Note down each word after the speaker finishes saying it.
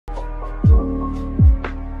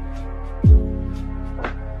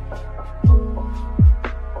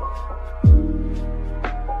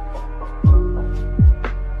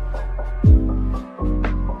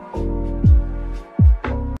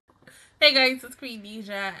Hey guys, it's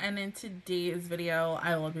Queendija, and in today's video,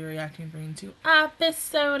 I will be reacting to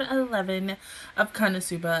episode 11 of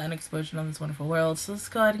KonoSuba, An Explosion on This Wonderful World. So let's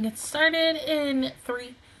go ahead and get started in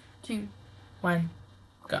 3, 2, 1,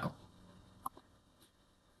 go.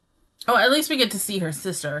 Oh, at least we get to see her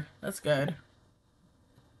sister. That's good.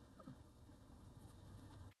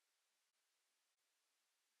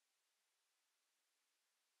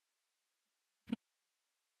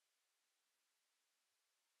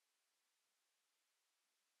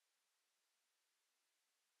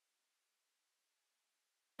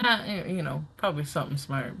 You know, probably something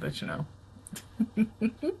smart, but you know.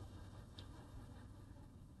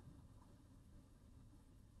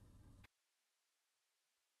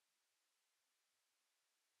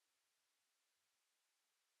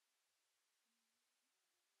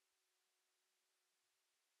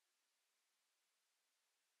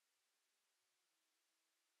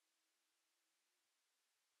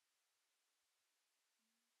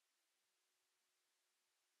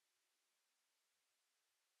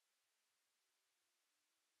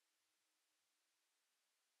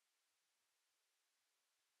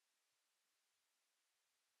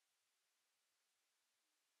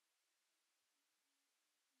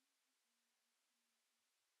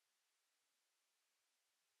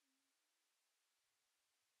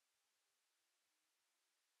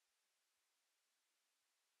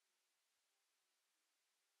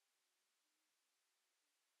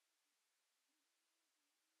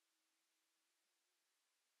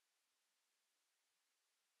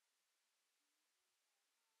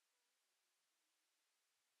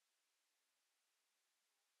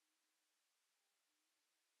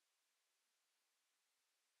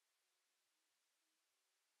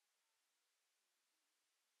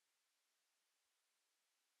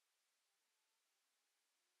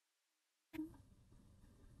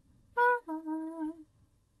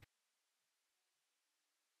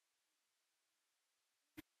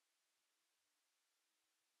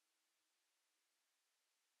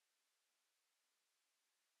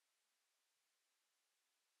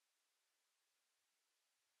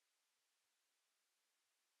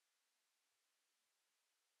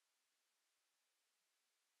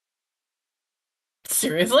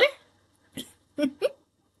 Seriously?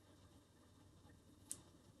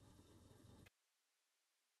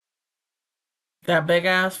 That big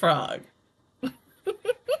ass frog.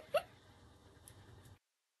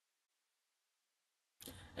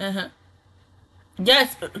 Uh-huh.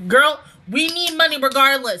 Yes, girl, we need money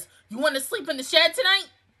regardless. You want to sleep in the shed tonight?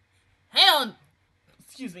 Hell,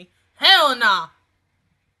 excuse me. Hell nah.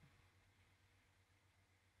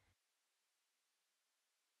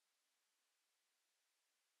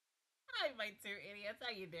 Hi, my two idiots. How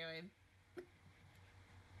you doing?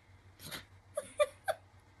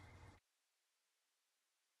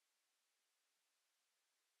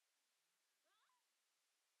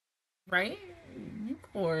 Right? You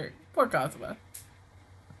poor KonoSuba.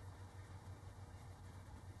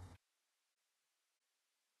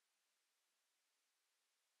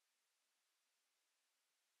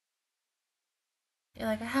 You're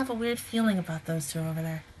like, I have a weird feeling about those two over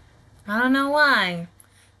there. I don't know why.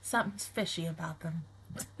 Something's fishy about them.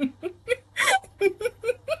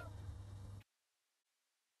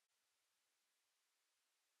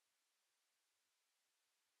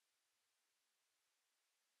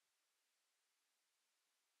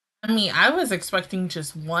 I mean, I was expecting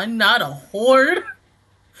just one, not a horde.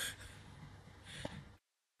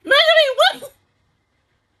 Megami, what?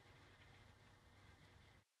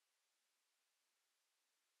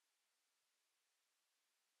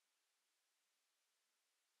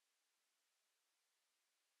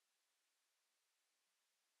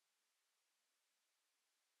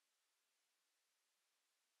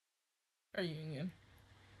 Are you Union?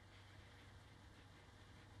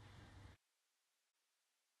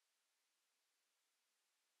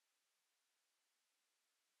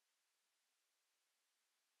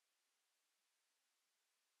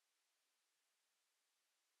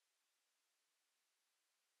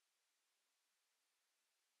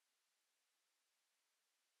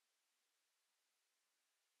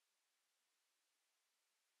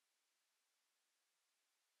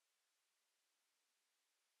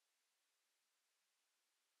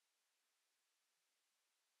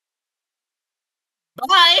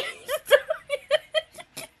 Bye.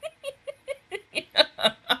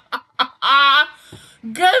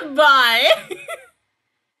 Goodbye.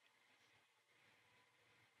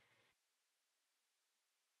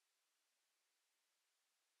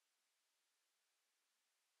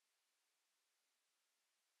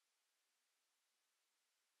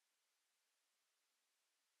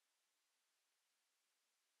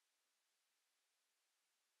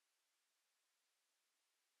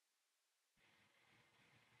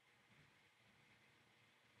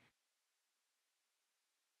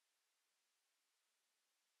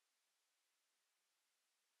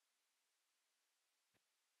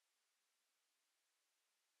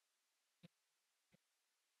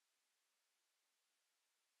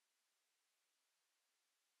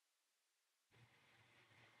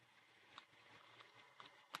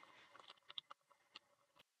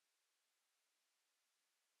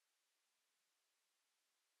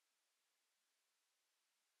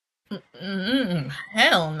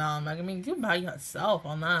 Hell no, Meg. I mean, you by yourself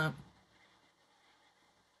on that.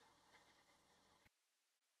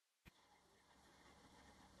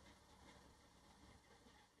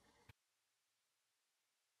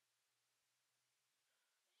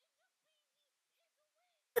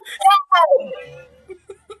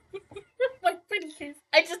 My pretty face.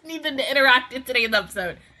 I just need them to interact in today's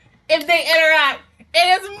episode. If they interact,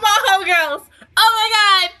 it is Maho Girls. Oh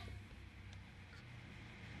my god!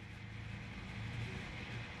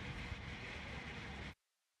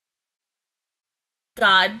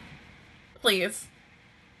 God, please.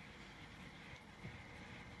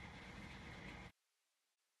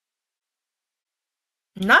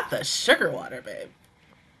 Not the sugar water, babe.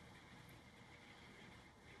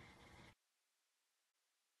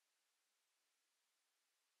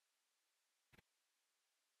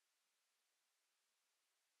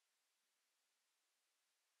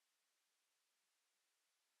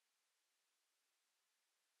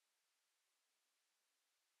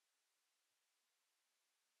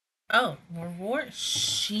 Oh, reward?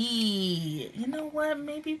 She. You know what?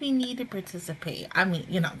 Maybe we need to participate. I mean,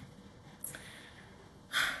 yeah.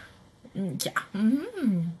 I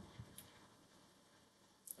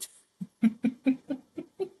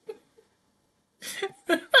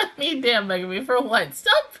mean, damn, Megami, for what?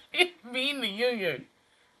 Stop being mean to Union.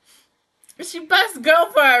 She best go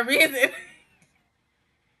for a reason.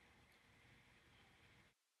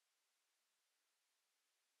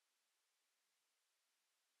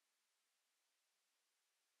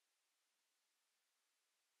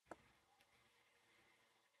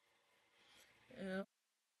 Yeah.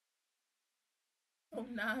 So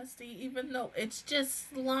nasty, even though it's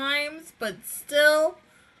just slimes, but still,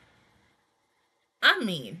 I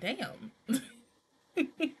mean, damn.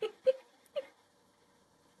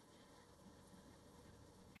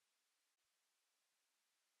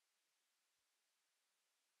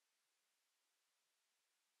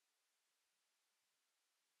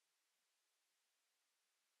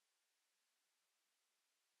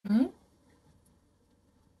 Hmm?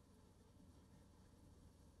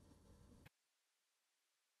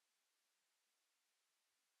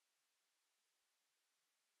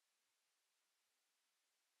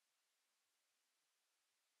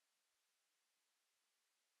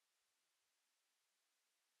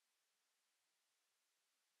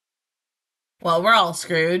 Well, we're all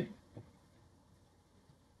screwed.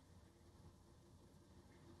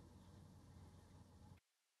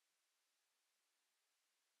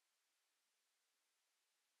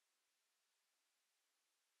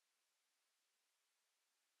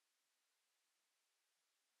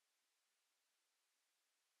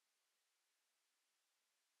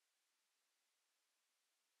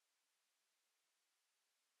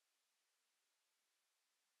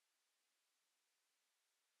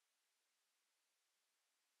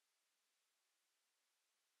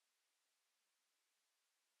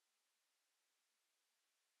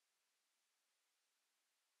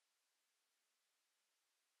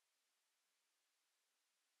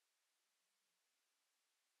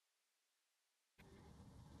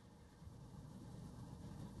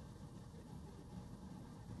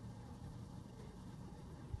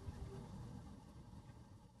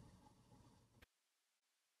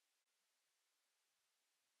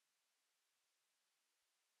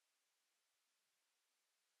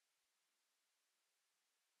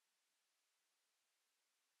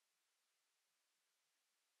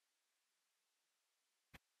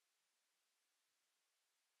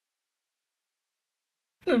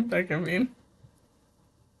 Like, I mean,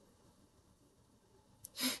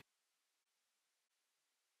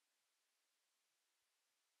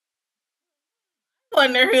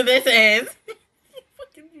 wonder who this is.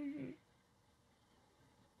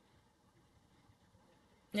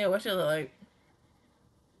 Yeah, what she look like?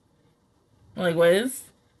 Like Wiz?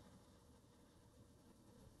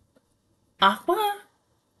 Aqua?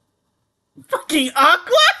 Fucking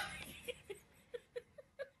Aqua?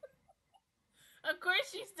 Of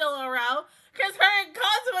course she's still around, because her and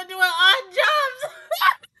Cosmo doing odd jobs.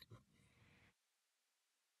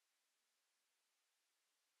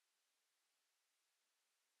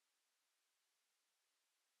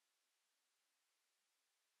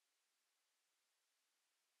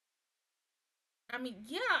 I mean,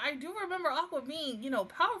 yeah, I do remember Aqua being,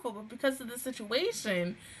 powerful, but because of the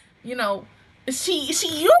situation, you know, she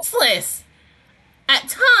useless at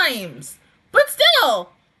times. But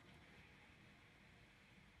still,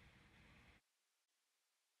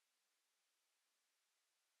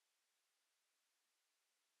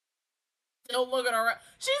 still look at her.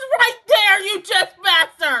 She's right there, you chess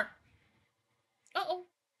master. Uh oh.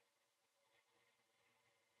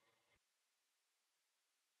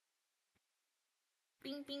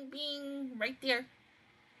 right there.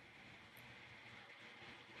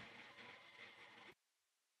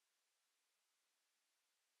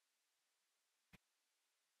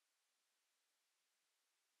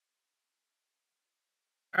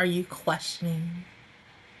 Are you questioning?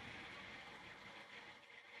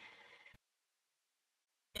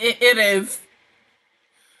 It is.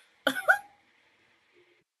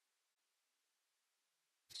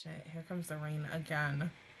 Shit, here comes the rain again.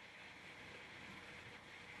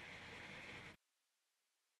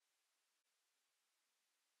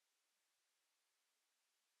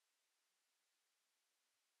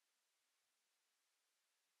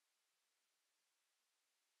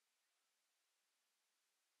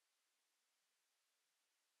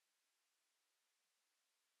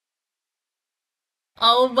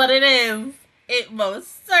 Oh, but it is. It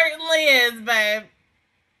most certainly is, babe.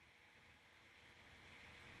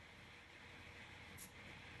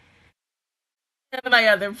 And my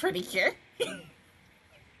other pretty cure.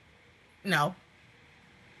 No.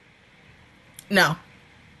 No.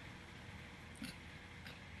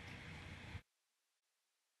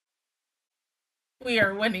 We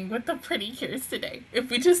are winning with the pretty cures today.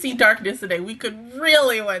 If we just see darkness today, we could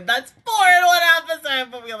really win. That's 4 in one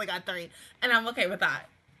episode, but we only got 3. And I'm okay with that.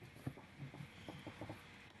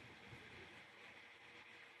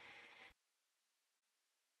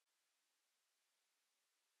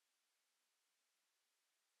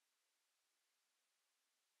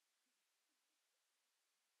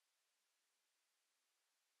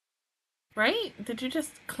 Right? Did you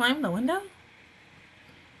just climb the window?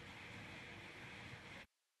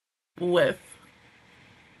 With.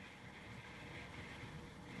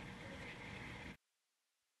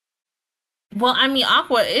 Well, I mean,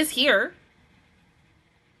 Aqua is here.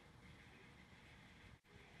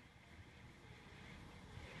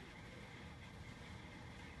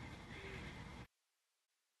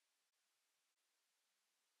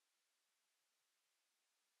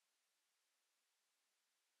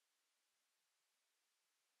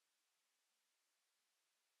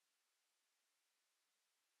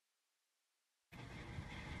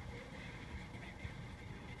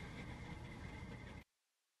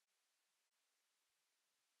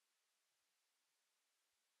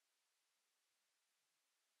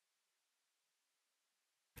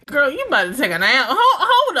 Girl, you about to take a nap.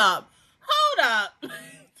 Hold up. Hold up.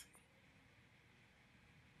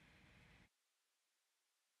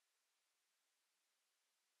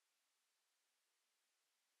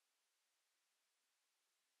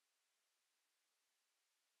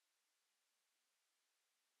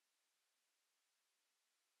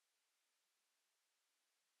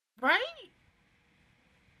 Right?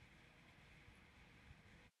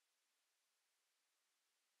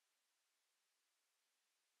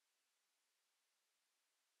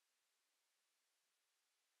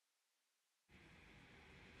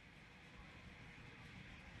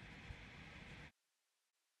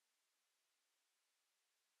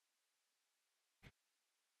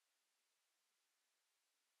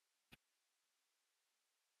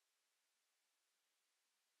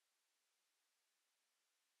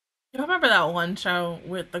 You remember that one show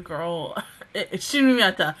with the girl? She didn't even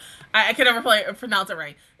have to. I can never pronounce it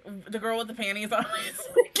right. The girl with the panties on.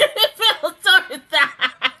 It felt so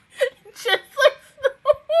that. Just like.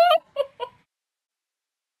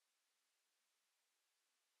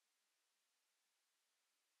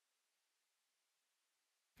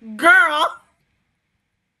 Girl.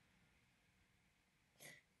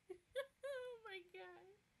 Oh my god.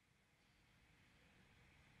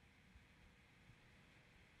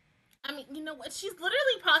 I mean, you know what? She's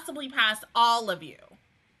literally possibly passed all of you.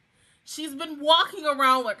 She's been walking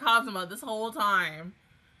around with Cosmo this whole time.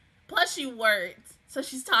 Plus, she worked, so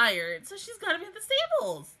she's tired. So she's got to be at the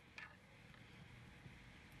stables.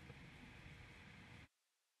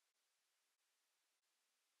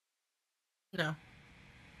 No.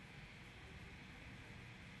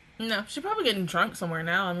 No, she's probably getting drunk somewhere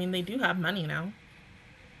now. I mean, they do have money now.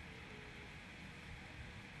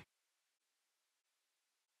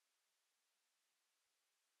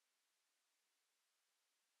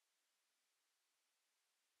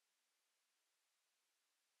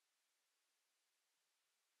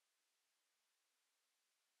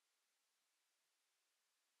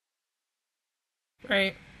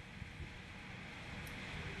 Right.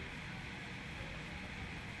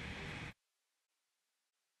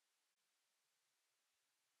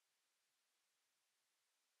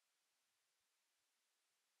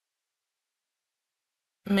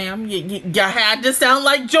 Ma'am, you had to sound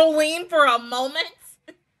like Jolene for a moment.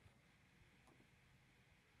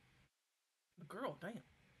 Girl, damn.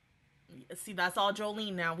 See, that's all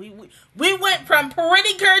Jolene now. We went from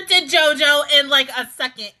Pretty Kurt to JoJo in like a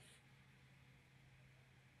second.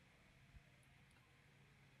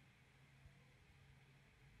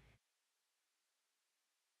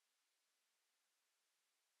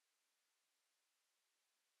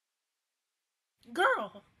 Girl,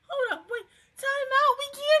 hold up, wait, time out. We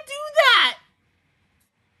can't do that.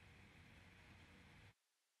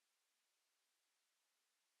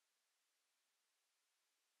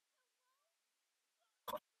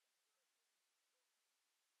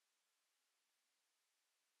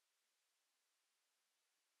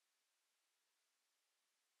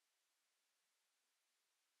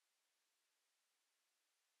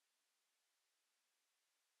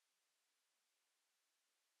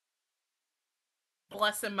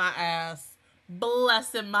 Blessing my ass.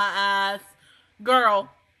 Blessing my ass. Girl.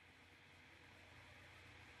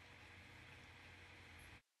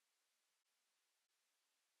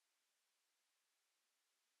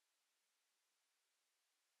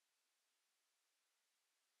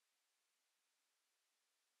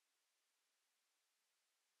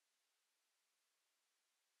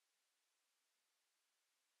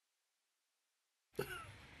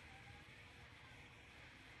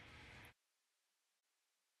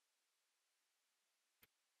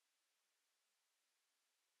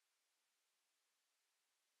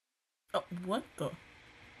 Oh, what the?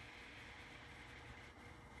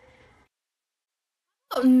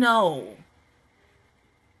 Oh, no.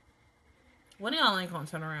 When y'all ain't gonna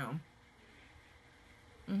turn around?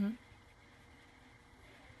 Mm-hmm.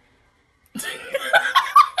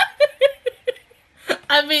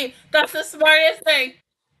 I mean, that's the smartest thing.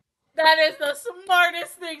 That is the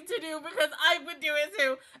smartest thing to do because I would do it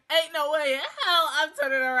too. Ain't no way in hell I'm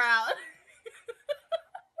turning around.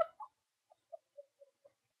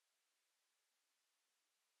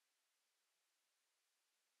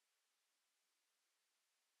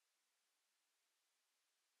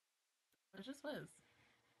 It just was.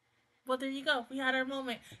 Well, there you go. We had our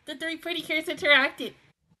moment. The three pretty cures interacted.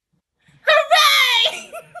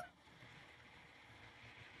 Hooray!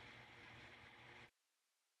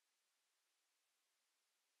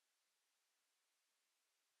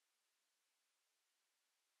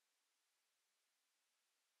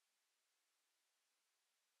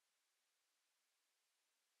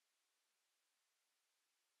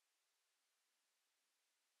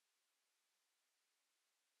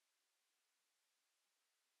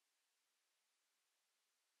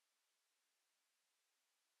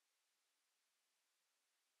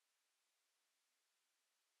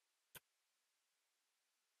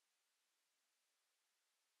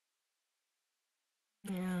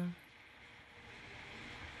 Yeah.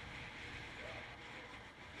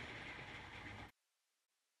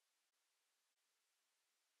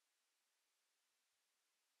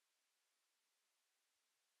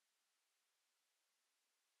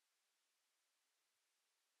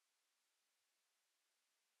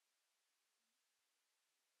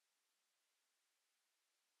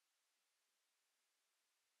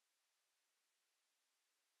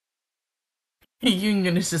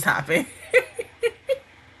 Union is just happy.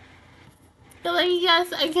 They're like,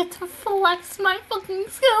 yes, I get to flex my fucking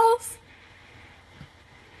skills.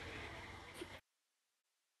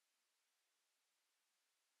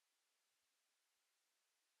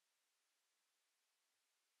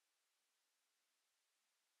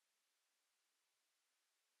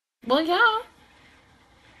 Well, yeah.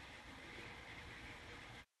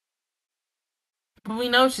 But we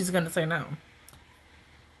know she's gonna say no.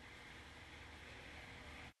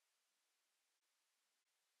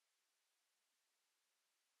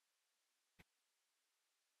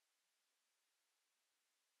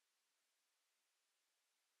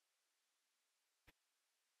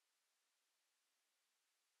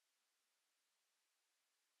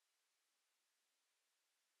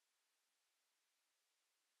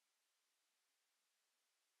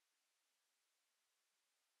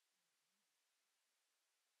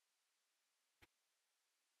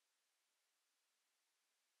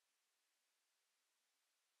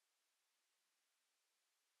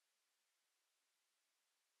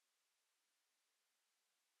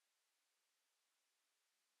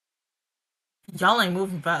 Y'all ain't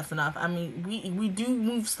moving fast enough. I mean, we do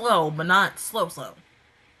move slow, but not slow slow.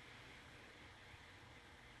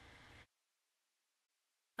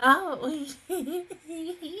 Oh.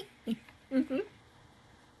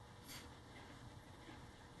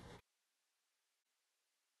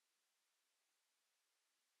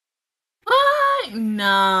 What?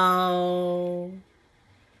 No.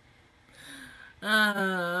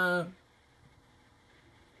 Uh.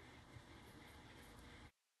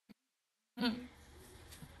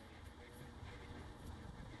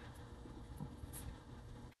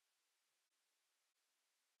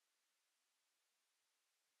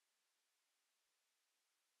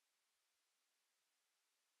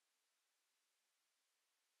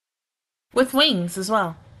 With wings as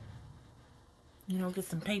well. You know, get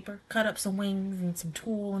some paper, cut up some wings and some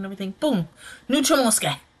tulle and everything. Boom. New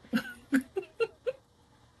Chimosuke.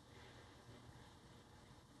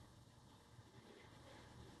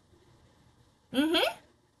 Mm-hmm.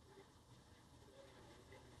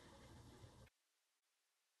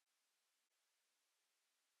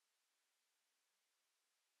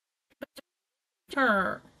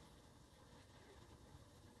 Sure.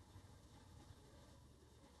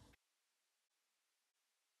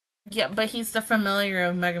 Yeah, but he's the familiar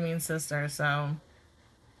of Megumin's sister, so.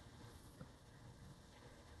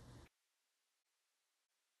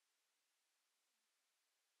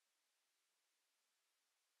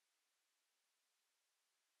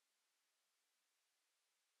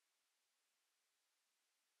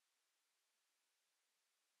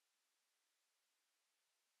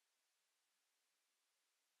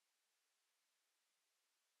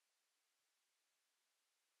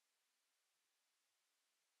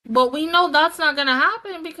 But we know that's not gonna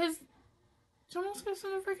happen because Jonosuke's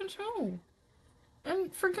in the freaking show.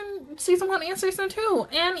 And freaking season one and season two.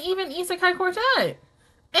 And even Isekai Quartet.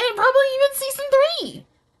 And probably even season three.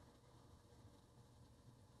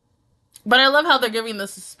 But I love how they're giving the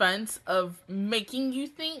suspense of making you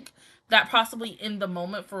think that possibly in the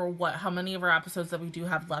moment for what how many of our episodes that we do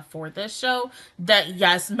have left for this show, that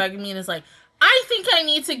yes, Megumin is like, I think I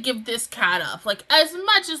need to give this cat up. Like as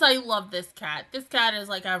much as I love this cat is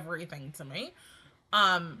like everything to me.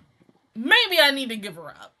 Um, maybe I need to give her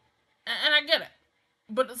up. And I get it.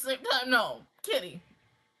 But at the same time, no. Kitty.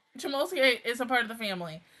 Chimosuke is a part of the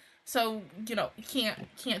family. So, you know, can't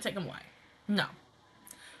take him away. No.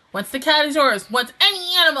 Once the cat is yours, once any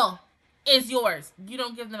animal is yours, you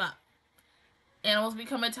don't give them up. Animals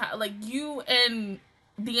become attached. Like you and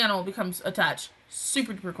the animal becomes attached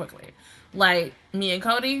super duper quickly. Like me and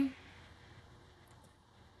Cody.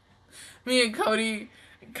 Me and Cody.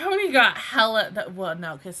 Cody got hella. Well,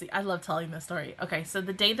 no, because see, I love telling this story. Okay, so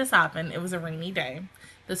the day this happened, it was a rainy day.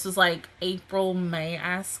 This was like April, May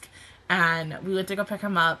esque. And we went to go pick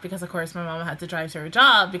him up because, of course, my mom had to drive to her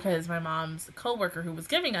job because my mom's coworker who was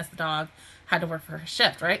giving us the dog had to work for her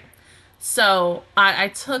shift, right? So I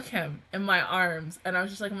took him in my arms and I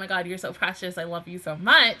was just like, oh my God, you're so precious. I love you so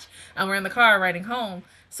much. And we're in the car riding home.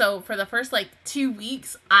 So for the first like 2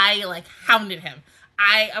 weeks, I like hounded him.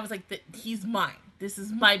 I was like, he's mine. This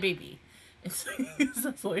is my baby.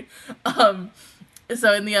 Essentially. Um,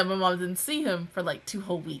 so in the end, my mom didn't see him for like 2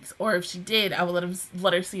 whole weeks, or if she did, I would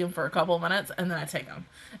let her see him for a couple of minutes, and then I take him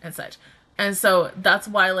and such. And so that's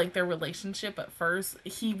why like their relationship at first,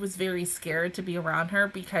 he was very scared to be around her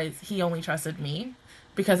because he only trusted me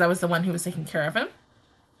because I was the one who was taking care of him.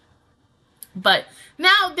 But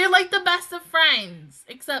now they're like the best of friends,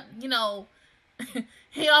 except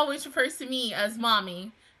he always refers to me as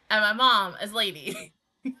mommy and my mom as lady.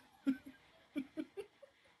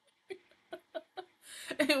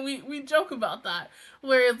 And we joke about that.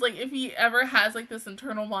 Where it's like if he ever has like this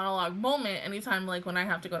internal monologue moment, anytime like when I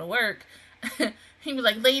have to go to work, he'd be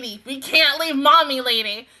like, "Lady, we can't leave mommy,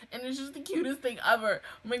 lady," and it's just the cutest thing ever.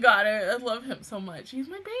 Oh my God, I love him so much. He's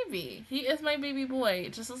my baby. He is my baby boy.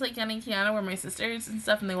 Just as like Yen and Kiana were my sisters and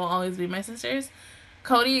stuff, and they will always be my sisters.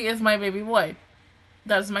 Cody is my baby boy.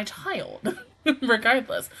 That is my child,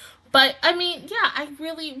 regardless. But I mean, yeah,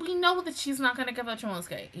 we know that she's not gonna give up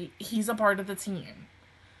Chimosuke. He's a part of the team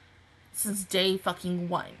since day fucking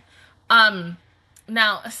one. Um,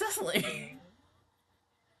 now Cecily,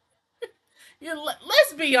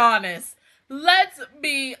 let's be honest. Let's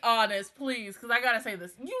be honest, please, because I gotta say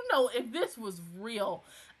this. You know, if this was real,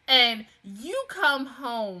 and you come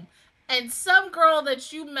home, and some girl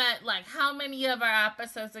that you met, like how many of our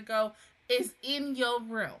episodes ago, is in your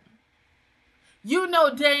room, you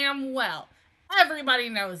know damn well. Everybody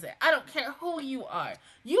knows it. I don't care who you are.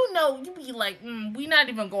 You know, you be like, we not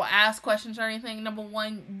even gonna ask questions or anything. Number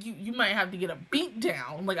one, you might have to get a beat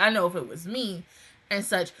down. Like I know if it was me and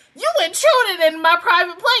such. You intruded in my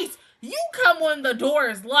private place. You come when the door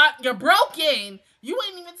is locked. You're broken. You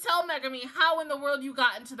ain't even tell Megami how in the world you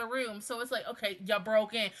got into the room. So it's like, okay, you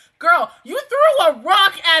broke in. Girl, you threw a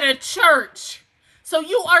rock at a church. So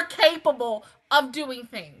you are capable of doing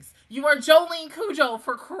things. You are Jolene Cujo,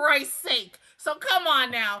 for Christ's sake. So come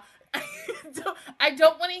on now. I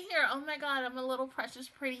don't want to hear, oh my God, I'm a little precious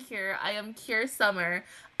pretty here. I am Kier Summer.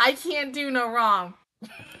 I can't do no wrong.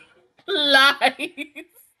 Lies.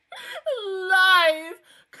 Lies.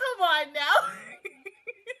 Come on now.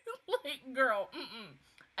 Like, girl.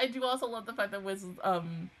 I do also love the fact that Wiz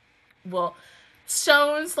well,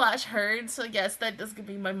 shown slash heard. So yes, that does give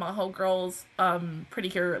me my Maho girls pretty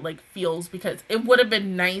here like feels because it would have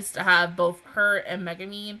been nice to have both her and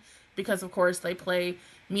Megumin because of course they play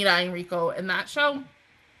Mira and Rico in that show,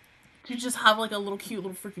 to just have like a little cute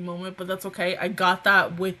little freaking moment, but that's okay. I got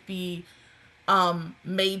that with the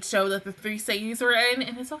maid show that the three Seiyus were in,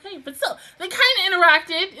 and it's okay. But still, they kind of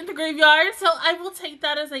interacted in the graveyard, so I will take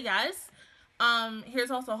that as a yes.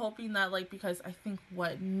 Here's also hoping that, like, because I think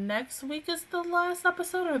next week is the last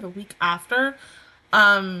episode or the week after,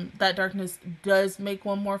 that Darkness does make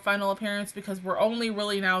one more final appearance, because we're only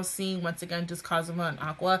really now seeing once again just Kazuma and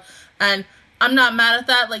Aqua, and I'm not mad at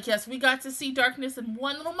that. Like, yes, we got to see Darkness in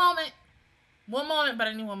one moment, but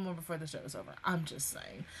I need one more before the show is over. I'm just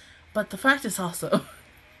saying. But the fact is also,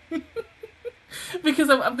 because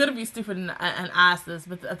I'm gonna be stupid and ask this,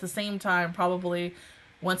 but at the same time, probably,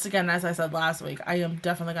 once again, as I said last week, I am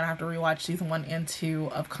definitely gonna have to rewatch season 1 and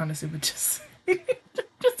 2 of KonoSuba just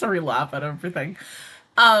to re-laugh at everything.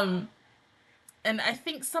 And I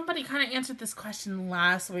think somebody kind of answered this question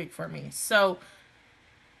last week for me. So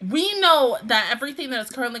we know that everything that is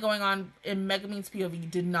currently going on in Megumin's POV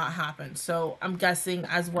did not happen. So I'm guessing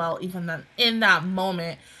as well, even then in that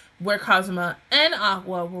moment where Kazuma and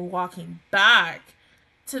Aqua were walking back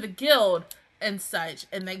to the guild and such,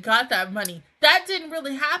 and they got that money, that didn't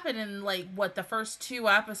really happen in, like, what, the first 2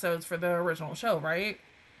 episodes for the original show, right?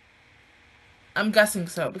 I'm guessing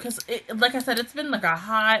so, because like I said, it's been like a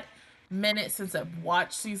hot minute since I've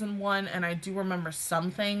watched season 1, and I do remember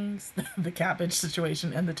some things, the cabbage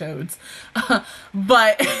situation and the toads,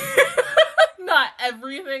 but not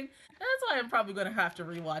everything. That's why I'm probably gonna have to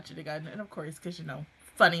rewatch it again, and of course, because, you know,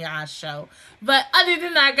 funny ass show. But other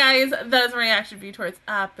than that, guys, that is my reaction view towards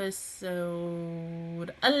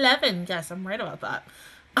episode 11. Yes, I'm right about that.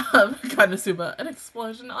 KonoSuba, an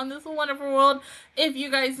explosion on this wonderful world. If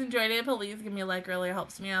you guys enjoyed it, please give me a like. Really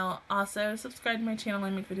helps me out. Also, subscribe to my channel.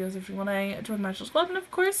 I make videos if you want to join my squad. And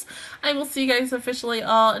of course, I will see you guys officially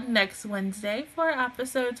all next Wednesday for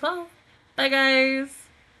episode 12. Bye, guys.